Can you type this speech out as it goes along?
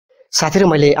साथीहरु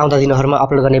मैले आउँदा दिनहरुमा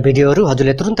अपलोड गर्ने भिडियोहरु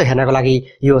हजुरले तुरुन्त हेर्नको लागि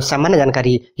यो सामान्य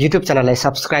जानकारी युट्युब च्यानललाई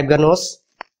सब्स्क्राइब गर्नुहोस्।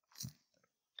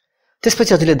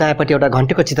 त्यसपछि हजुरले दायाँपट्टि एउटा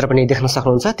घण्टीको चित्र पनि देख्न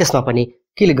सक्नुहुन्छ, त्यसमा पनि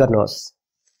क्लिक गर्नुहोस्।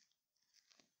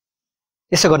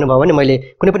 यसो गर्नुभयो भने मैले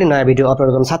कुनै पनि नयाँ भिडियो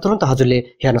अपलोड गर्न साथ तुरुन्त हजुरले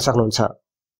हेर्न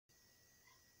सक्नुहुन्छ।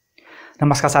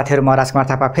 नमस्कार साथीहरु, म राजकुमार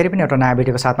थापा फेरि पनि एउटा नयाँ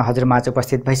भिडियोको साथमा हजुरमाझ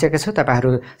उपस्थित भइसकेको छु। तपाईहरु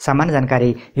सामान्य जानकारी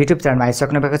युट्युब च्यानलमा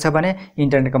आइसक्नु भएको छ भने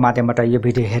इन्टरनेटको माध्यमबाट यो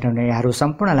भिडियो हेर्नुहुने यहाँहरु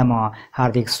सम्पूर्णलाई म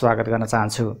हार्दिक स्वागत गर्न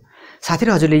चाहन्छु।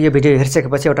 साथीहरु, हजुरले यो भिडियो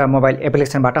हेरिसकेपछि एउटा मोबाइल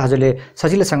एप्लिकेसनबाट हजुरले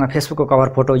सजिलैसँग फेसबुकको cover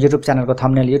photo, YouTube च्यानलको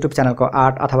thumbnail, YouTube च्यानलको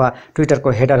art अथवा ट्विटरको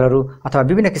हेडरहरु अथवा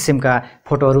विभिन्न किसिमका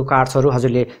फोटोहरु, कार्ड्सहरु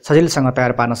हजुरले सजिलैसँग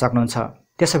तयार पार्न सक्नुहुन्छ।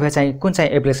 त्यसो भए चाहिँ कुन चाहिँ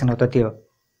एप्लिकेसन हो त त्यो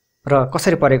र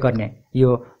कसरी प्रयोग गर्ने, यो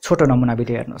छोटो नमुना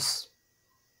भिडियो हेर्नुस्।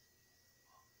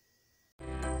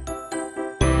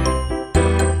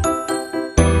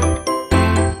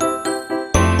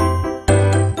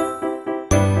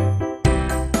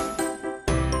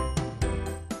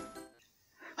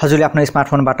 हजुरले आफ्नो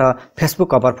स्मार्टफोनबाट Facebook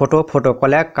cover photo, photo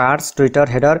कोल्याग, cards, Twitter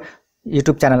header,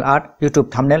 YouTube channel art, YouTube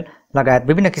thumbnail लगायत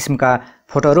विभिन्न किसिमका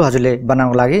फोटोहरु हजुरले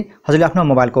बनाउनको लागि हजुरले आफ्नो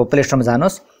मोबाइलको प्ले स्टोरमा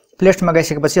जानुहोस्। प्ले स्टोरमा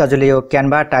गइसकेपछि हजुरले यो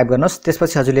क्यानभा टाइप गर्नुहोस्।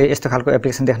 त्यसपछि हजुरले यस्तो खालको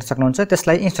एप्लिकेसन देख्न सक्नुहुन्छ,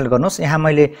 त्यसलाई इन्स्टल गर्नुहोस्। यहाँ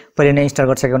मैले पहिले नै इन्स्टल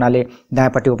गरिसकेको हुनाले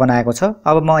दायाँपट्टि ओपन आएको छ।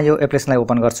 अब म यो एप्लिकेसनलाई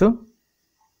ओपन गर्छु।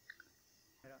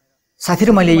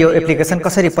 साथीहरु, मैले यो एप्लिकेसन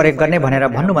कसरी प्रयोग गर्ने भनेर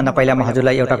भन्नुभन्दा पहिला म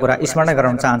हजुरलाई एउटा कुरा स्मरण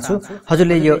गराउन चाहन्छु।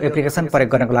 हजुरले यो एप्लिकेसन प्रयोग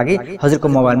गर्नको लागि हजुरको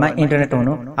मोबाइलमा इन्टरनेट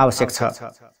हुनु आवश्यक छ।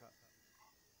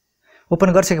 ओपन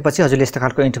गरिसकेपछि हजुरले यस्तो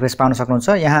खालको इन्टरफेस पाउन सक्नुहुन्छ।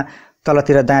 यहाँ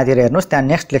तलतिर दायाँतिर हेर्नुहोस्, त्यहाँ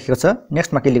नेक्स्ट लेखेको छ।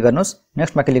 नेक्स्टमा क्लिक गर्नुहोस्,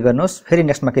 नेक्स्टमा क्लिक गर्नुहोस्, फेरि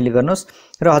नेक्स्टमा क्लिक गर्नुहोस्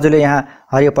र हजुरले यहाँ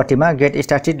हरियो पट्टीमा गेट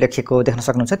स्टार्टेड लेखेको देख्न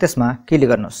सक्नुहुन्छ, त्यसमा क्लिक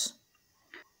गर्नुहोस्।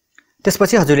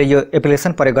 त्यसपछि हजुरले यो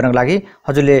एप्लिकेसन प्रयोग गर्नको लागि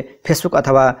हजुरले फेसबुक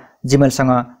अथवा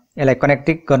जीमेलसँग यसलाई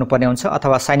कनेक्टिङ गर्नुपर्ने हुन्छ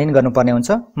अथवा साइन इन गर्नुपर्ने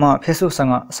हुन्छ। म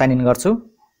फेसबुकसँग साइन इन गर्छु।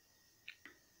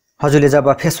 हजुरले जब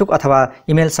फेसबुक अथवा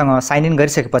इमेलसँग साइन इन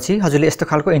गरिसकेपछि हजुरले यस्तो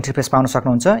खालको इन्टरफेस पाउन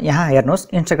सक्नुहुन्छ। यहाँ हेर्नुहोस्,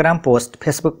 Instagram post,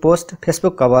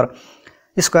 Facebook cover,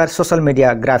 square social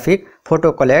media graphic,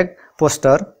 photo कोल्याग,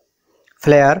 poster,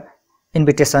 flare,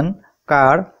 invitation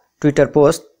card, Twitter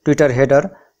post, Twitter header,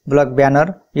 blog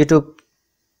banner, YouTube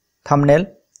thumbnail,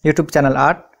 YouTube channel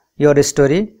art, your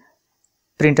story,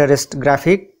 प्रिन्टरेस्ट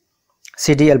graphic,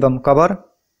 CD album cover,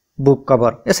 book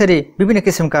cover, यसरी विभिन्न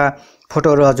किसिमका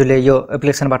फोटोहरु हजुरले यो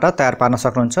एप्लिकेसनबाट तयार पार्न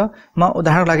सक्नुहुन्छ। म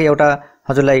उदाहरणको लागि एउटा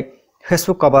हजुरलाई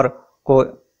फेसबुक कभरको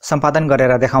सम्पादन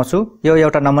गरेर देखाउँछु। यो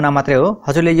एउटा नमुना मात्रै हो।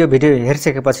 हजुरले यो भिडियो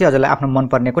हेरिसकेपछि हजुरलाई आफ्नो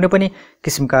मनपर्ने कुनै पनि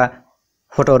किसिमका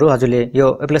फोटोहरु हजुरले यो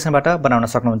एप्लिकेसनबाट बनाउन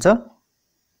सक्नुहुन्छ।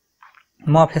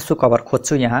 म फेसबुक कभर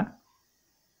खोज्छु। यहाँ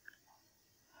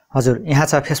हजुर, यहाँ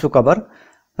छ फेसबुक कभर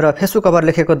र फेसबुक कभर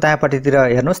लेखेको दायाँपट्टितिर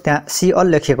हेर्नुहोस्, त्यहाँ सी अल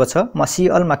लेखिएको छ। म सी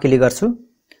अलमा क्लिक गर्छु।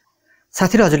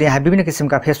 साथीहरु, हजुरले यहाँ विभिन्न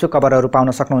किसिमका फेसबुक कभरहरु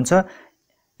पाउन सक्नुहुन्छ।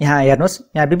 यहाँ हेर्नुहोस्,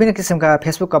 यहाँ विभिन्न किसिमका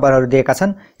फेसबुक कभरहरु दिएका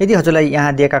छन्। यदि हजुरलाई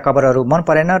यहाँ दिएका कभरहरु मन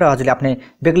परेन र हजुरले आफ्नै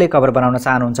बेग्लै कभर बनाउन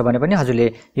चाहनुहुन्छ भने पनि हजुरले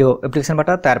यो एप्लिकेसनबाट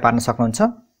तयार पार्न सक्नुहुन्छ।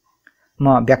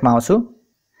 म ब्याकमा आउँछु।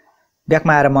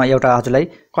 ब्याकमा आएर म एउटा हजुरलाई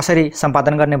कसरी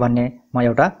सम्पादन गर्ने भन्ने म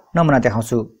एउटा नमुना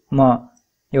देखाउँछु। म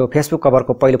यो फेसबुक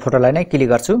कभरको पहिलो फोटोलाई नै क्लिक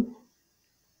गर्छु।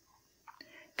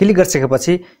 क्लिक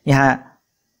गरिसकेपछि यहाँ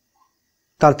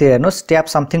तलतिर हेर्नुहोस्, tap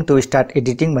something to start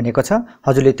editing भनेको छ।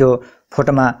 हजुरले त्यो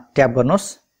फोटोमा ट्याप गर्नुहोस्।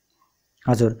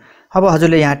 हजुर, अब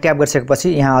हजुरले यहाँ ट्याप गरिसकेपछि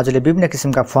यहाँ हजुरले विभिन्न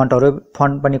किसिमका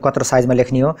फन्ट पनि कत्रो साइजमा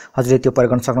लेख्ने हो हजुरले त्यो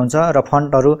प्रयोग गर्न सक्नुहुन्छ र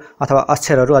फन्टहरु अथवा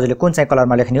अक्षरहरु हजुरले कुन चाहिँ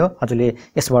कलरमा लेख्ने हो हजुरले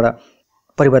यसबाट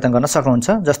परिवर्तन गर्न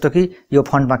सक्नुहुन्छ। जस्तो कि यो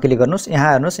फन्टमा क्लिक गर्नुहोस्। यहाँ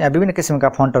हेर्नुहोस्, यहाँ विभिन्न किसिमका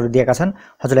फन्टहरु दिएका छन्।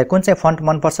 हजुरलाई कुन चाहिँ फन्ट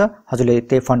मन पर्छ हजुरले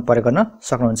त्यही फन्ट प्रयोग गर्न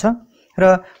सक्नुहुन्छ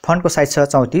र फन्टको साइज छ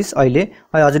 34। अहिले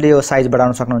हजुरले यो साइज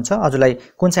बढाउन सक्नुहुन्छ। हजुरलाई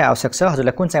कुन चाहिँ आवश्यक छ,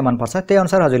 हजुरलाई कुन चाहिँ मन पर्छ त्यही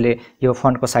अनुसार हजुरले यो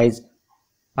फन्टको साइज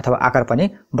अथवा आकार पनि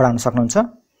बढाउन सक्नुहुन्छ।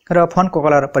 र फन्टको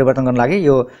कलर परिवर्तन गर्नको लागि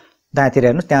यो दायाँतिर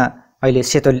हेर्नुहोस्, त्यहाँ अहिले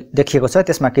सेतो देखिएको छ,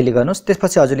 त्यसमा क्लिक गर्नुहोस्।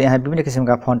 त्यसपछि हजुरले यहाँ विभिन्न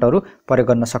किसिमका फन्टहरु प्रयोग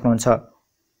गर्न सक्नुहुन्छ।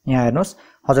 यहाँ हेर्नुहोस्,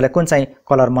 हजुरलाई कुन चाहिँ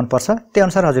कलर मन पर्छ त्यही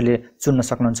अनुसार हजुरले चुन्न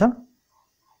सक्नुहुन्छ।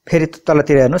 फेरि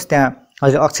तलतिर हेर्नुहोस्, त्यहाँ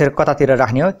हजुर अक्षर कतातिर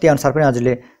राख्ने हो त्यही अनुसार पनि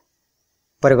हजुरले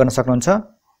प्रयोग गर्न सक्नुहुन्छ।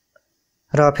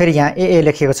 र फेरि यहाँ ए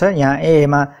लेखिएको छ। यहाँ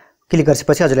एमा क्लिक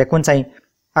गरेपछि हजुरलाई कुन चाहिँ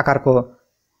आकारको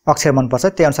अक्षर मन पर्छ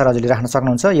त्यही अनुसार हजुरले राख्न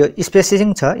सक्नुहुन्छ। यो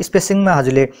स्पेसिङ छ। स्पेसिङमा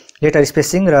हजुरले लेटर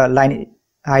स्पेसिङ र लाइन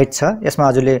हाइट छ। यसमा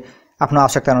हजुरले आफ्नो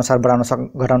आवश्यकता अनुसार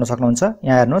घटाउन सक्नुहुन्छ।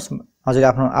 यहाँ हेर्नुहोस्, हजुरले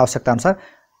आफ्नो आवश्यकता अनुसार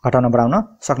घटाउन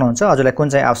बढाउन सक्नुहुन्छ। हजुरलाई कुन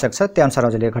चाहिँ आवश्यक छ त्यही अनुसार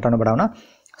हजुरले घटाउन बढाउन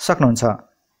सक्नुहुन्छ।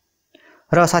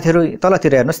 र साथीहरु,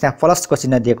 तलतिर हेर्नुहोस्, त्यहाँ प्लसको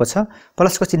चिन्ह दिएको छ।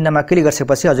 प्लसको चिन्हमा क्लिक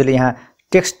गरिसकेपछि हजुरले यहाँ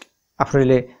टेक्स्ट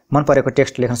आफूले मन परेको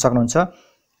टेक्स्ट लेख्न सक्नुहुन्छ।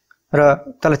 र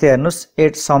तलतिर हेर्नुस्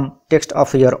add some text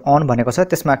of your own भनेको छ।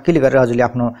 त्यसमा क्लिक गरेर हजुरले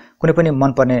आफ्नो कुनै पनि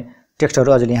मनपर्ने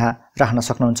टेक्स्टहरू हजुरले यहाँ राख्न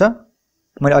सक्नुहुन्छ।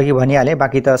 मैले अघि भनिहालेँ,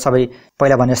 बाँकी त सबै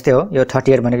पहिला भने जस्तै हो। यो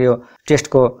 38 भनेको यो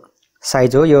टेक्स्टको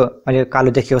साइज हो। यो अहिले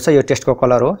कालो देखिएको छ, यो टेक्स्टको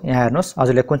कलर हो। यहाँ हेर्नुस्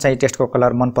हजुरले कुन चाहिँ टेक्स्टको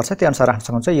कलर मनपर्छ त्यो अनुसार राख्न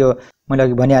सक्नुहुन्छ। यो मैले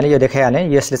अघि भनिहालेँ, यो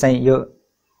देखाइहालेँ। यसले चाहिँ यो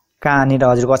कहाँनिर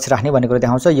हजुरको अक्षर राख्ने भन्ने कुरो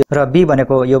देखाउँछ। यो र बी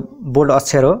भनेको यो बोल्ड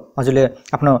अक्षर हो। हजुरले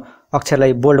आफ्नो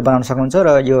अक्षरलाई बोल्ड बनाउन सक्नुहुन्छ। र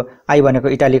यो आई भनेको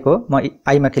इटालिक हो। म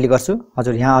आईमा क्लिक गर्छु।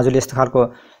 हजुर यहाँ हजुरले यस्तो खालको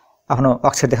आफ्नो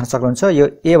अक्षर देख्न सक्नुहुन्छ। यो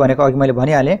ए भनेको अघि मैले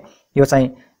भनिहालेँ, यो चाहिँ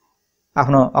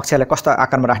आफ्नो अक्षरलाई कस्तो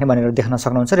आकारमा राख्ने भनेर देख्न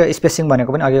सक्नुहुन्छ। र स्पेसिङ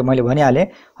भनेको पनि अघि मैले भनिहालेँ,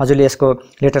 हजुरले यसको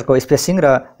लेटरको स्पेसिङ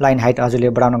र लाइन हाइट हजुरले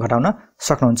बढाउन घटाउन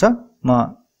सक्नुहुन्छ। म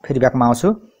फेरि ब्याकमा आउँछु।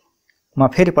 म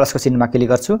फेरि प्लसको चिन्हमा क्लिक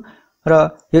गर्छु र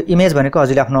यो इमेज भनेको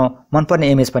हजुरले आफ्नो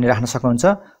मनपर्ने इमेज पनि राख्न सक्नुहुन्छ।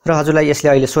 र हजुरलाई यसले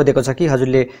अहिले सोधेको छ कि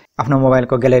हजुरले आफ्नो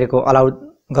मोबाइलको ग्यालेरीको अलाउ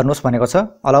गर्नुहोस् भनेको छ।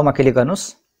 अलाउमा क्लिक गर्नुहोस्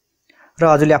र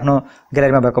हजुरले आफ्नो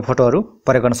ग्यालेरीमा भएको फोटोहरू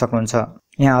प्रयोग गर्न सक्नुहुन्छ।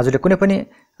 यहाँ हजुरले कुनै पनि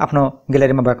आफ्नो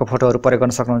ग्यालेरीमा भएको फोटोहरू प्रयोग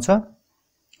गर्न सक्नुहुन्छ।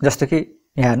 जस्तो कि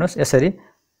यहाँ हेर्नुहोस्, यसरी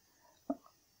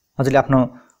हजुरले आफ्नो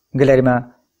ग्यालेरीमा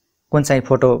कुन चाहिँ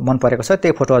फोटो मन परेको छ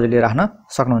त्यही फोटो हजुरले राख्न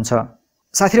सक्नुहुन्छ।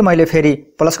 साथै मैले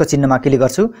फेरि प्लसको चिन्हमा क्लिक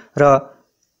गर्छु र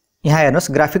यहाँ हेर्नुहोस्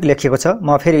ग्राफिक लेखिएको छ।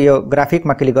 म फेरि यो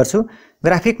ग्राफिकमा क्लिक गर्छु।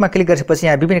 ग्राफिकमा क्लिक गरेपछि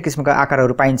यहाँ विभिन्न किसिमका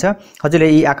आकारहरू पाइन्छ। हजुरले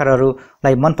यी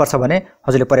आकारहरूलाई मनपर्छ भने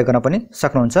हजुरले प्रयोग गर्न पनि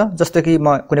सक्नुहुन्छ। जस्तो कि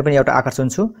म कुनै पनि एउटा आकार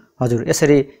चुन्छु। हजुर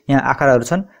यसरी यहाँ आकारहरू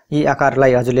छन्, यी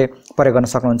आकारलाई हजुरले प्रयोग गर्न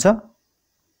सक्नुहुन्छ।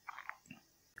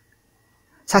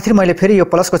 साथै मैले फेरि यो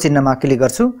प्लसको चिन्हमा क्लिक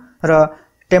गर्छु र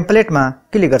टेम्प्लेटमा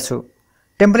क्लिक गर्छु।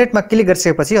 टेम्प्लेटमा क्लिक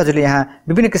गरिसकेपछि हजुरले यहाँ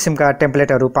विभिन्न किसिमका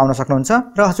टेम्प्लेटहरू पाउन सक्नुहुन्छ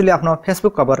र हजुरले आफ्नो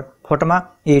फेसबुक कभर फोटोमा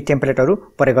यी टेम्प्लेटहरू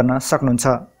प्रयोग गर्न सक्नुहुन्छ।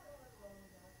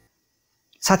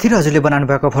 साथीहरु, हजुरले बनाउनु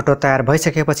भएको फोटो तयार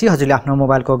भइसकेपछि हजुरले आफ्नो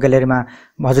मोबाइलको ग्यालेरीमा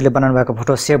हजुरले बनाउनु भएको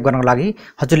फोटो सेभ गर्नको लागि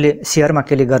हजुरले शेयरमा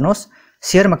क्लिक गर्नुहोस्।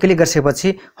 शेयरमा क्लिक गरिसकेपछि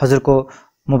हजुरको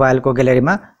मोबाइलको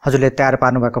ग्यालेरीमा हजुरले तयार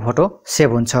पार्नु भएको फोटो सेभ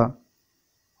हुन्छ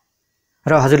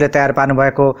र हजुरले तयार पार्नु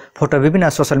भएको फोटो विभिन्न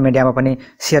सोशल मिडियामा पनि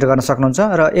शेयर गर्न सक्नुहुन्छ।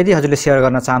 र यदि हजुरले शेयर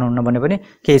गर्न चाहनुहुन्न भने पनि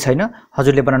केही छैन,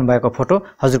 हजुरले बनाउनु भएको फोटो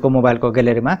हजुरको मोबाइलको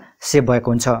ग्यालेरीमा सेभ भएको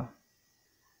हुन्छ।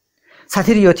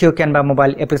 साथीहरु, यो थियो क्यानभा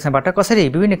मोबाइल एप्लिकेसनबाट कसरी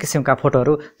विभिन्न किसिमका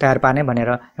फोटोहरू तयार पार्ने भनेर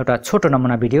एउटा छोटो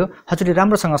नमुना भिडियो। हजुरले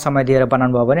राम्रोसँग समय दिएर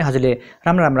बनाउनु भयो भने हजुरले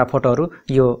राम्रा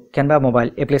फोटोहरू यो क्यानभा मोबाइल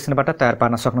एप्लिकेसनबाट तयार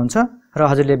पार्न सक्नुहुन्छ र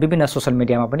हजुरले विभिन्न सोशल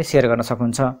मिडियामा पनि शेयर गर्न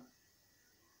सक्नुहुन्छ।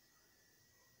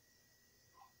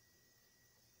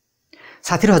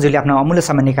 साथीहरु, हजुरले आफ्नो अमूल्य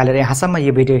समय निकालेर यहाँसम्म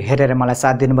यो भिडियो हेरेर मलाई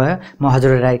साथ दिनुभयो। म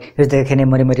हजुरलाई हृदयदेखि नै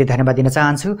मरी धन्यवाद दिन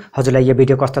चाहन्छु। हजुरलाई यो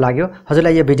भिडियो कस्तो लाग्यो?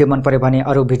 हजुरलाई यो भिडियो मन पर्यो भने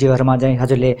अरू भिडियोहरुमा चाहिँ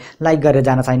हजुरले लाइक गरेर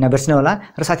जान चाहिँ नबिर्सनु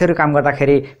होला। र साथीहरु, काम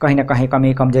गर्दाखेरि कहीं न कहीं कमी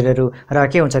कमजोरीहरु र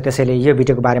के हुन्छ, त्यसैले यो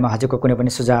भिडियोको बारेमा हजुरको कुनै पनि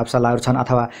सुझाव सल्लाहहरु छन्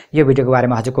अथवा यो भिडियोको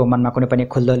बारेमा हजुरको मनमा कुनै पनि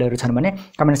खुल्दोलहरु छन् भने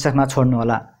कमेन्ट सेक्सनमा छोड्नु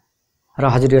होला। र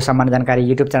हजुर यो सामान्य जानकारी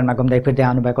युट्युब च्यानलमा घुम्दै फिर्दै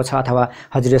आउनुभएको छ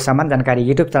अथवा हजुर यो सामान्य जानकारी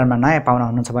युट्युब च्यानलमा नयाँ पाउन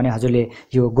हुनुहुन्छ भने हजुरले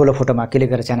यो गोलो फोटोमा क्लिक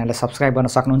गरेर च्यानललाई सब्स्क्राइब गर्न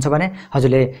सक्नुहुन्छ भने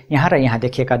हजुरले यहाँ र यहाँ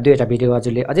देखिएका दुईवटा भिडियो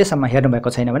हजुरले अझैसम्म हेर्नुभएको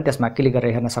छैन भने त्यसमा क्लिक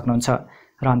गरेर हेर्न सक्नुहुन्छ।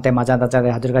 र अन्त्यमा जाँदा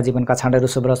जाँदै हजुरका जीवनका क्षणहरू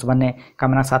शुभ रहोस् भन्ने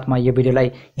कामना साथ म यो भिडियोलाई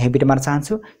यही बिटमार्न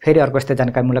चाहन्छु। फेरि अर्को यस्तै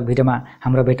जानकारीमूलक भिडियोमा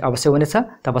हाम्रो भेट अवश्य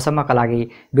हुनेछ। तबसम्मका लागि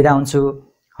बिदा हुन्छु।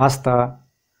 हस्त।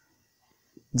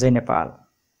 जय नेपाल।